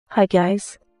Hi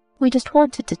guys, we just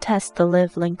wanted to test the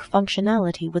Live Link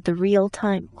functionality with the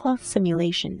real-time cloth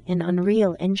simulation in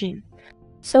Unreal Engine.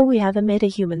 So we have a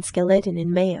metahuman skeleton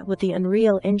in Maya with the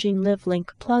Unreal Engine Live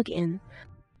Link plugin.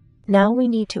 Now we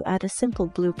need to add a simple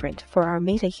blueprint for our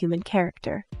metahuman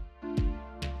character.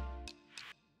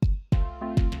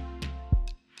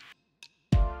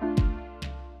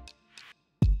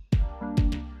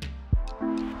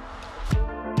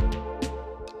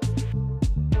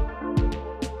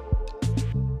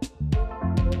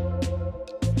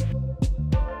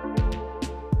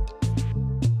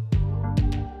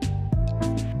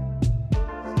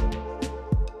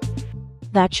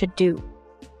 That should do.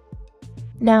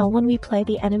 Now when we play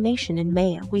the animation in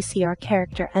Maya, we see our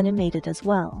character animated as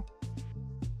well.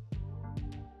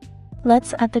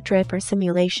 Let's add the draper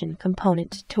simulation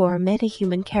component to our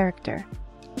metahuman character.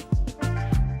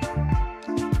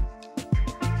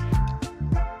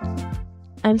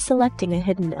 I'm selecting a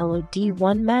hidden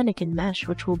LOD1 mannequin mesh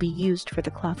which will be used for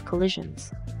the cloth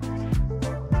collisions.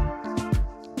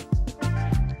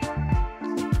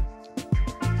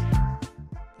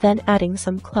 Then adding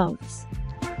some clothes.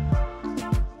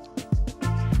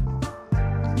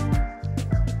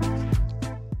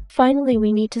 Finally,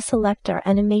 we need to select our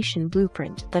animation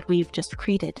blueprint that we've just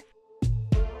created.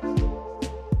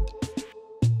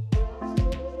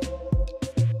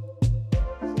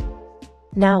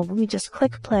 Now we just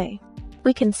click play.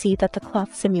 We can see that the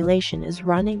cloth simulation is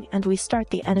running and we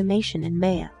start the animation in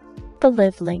Maya. The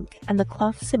Live Link and the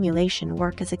cloth simulation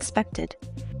work as expected.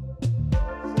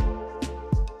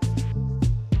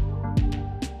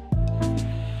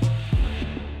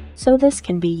 So this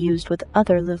can be used with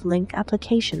other Live Link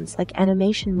applications like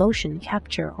animation motion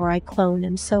capture or iClone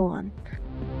and so on.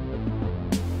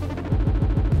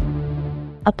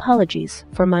 Apologies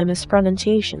for my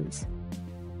mispronunciations.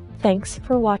 Thanks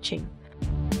for watching.